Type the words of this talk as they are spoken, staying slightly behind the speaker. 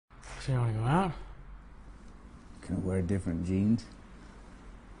So you want to go out? Can I wear different jeans?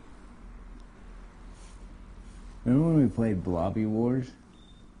 Remember when we played Blobby Wars?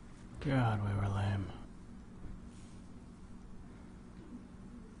 God, we were lame.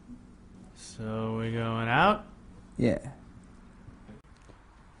 So we going out? Yeah.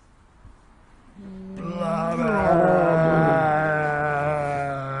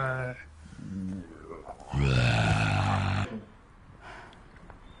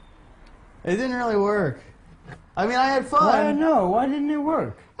 It didn't really work. I mean, I had fun. Why no? Why didn't it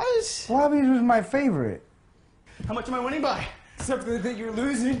work? Blobby's was my favorite. How much am I winning by? Except that you're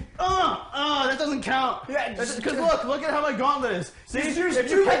losing. That doesn't count. Yeah, because look at how my gauntlet is. See, if you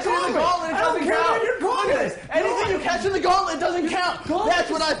stupid catch it in the gauntlet, it doesn't count. Look Look at this. Anything you catch in the gauntlet doesn't count. That's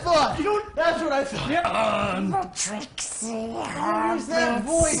what I thought. That's what I thought. Trixie, Where's that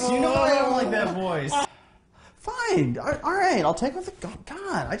voice? You know I don't like that voice. Fine. All right. I'll take off the.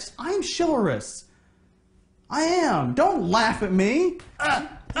 God, I am chivalrous. I am. Don't laugh at me. 4,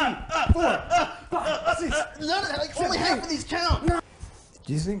 5, 6, only half of these count.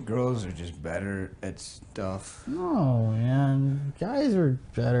 Do you think girls are just better at stuff? No, man. Guys are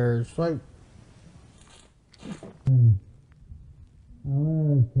better. It's like. I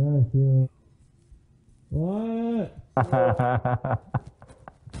want to touch you. What?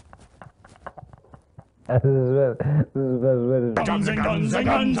 This is Guns and guns and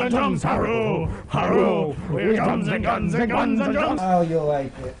guns and drums, harrow, harrow. We're guns and guns and guns and drums. Oh, you'll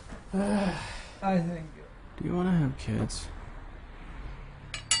like it. I think. Do you want to have kids?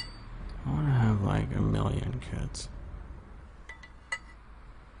 I want to have like 1 million kids.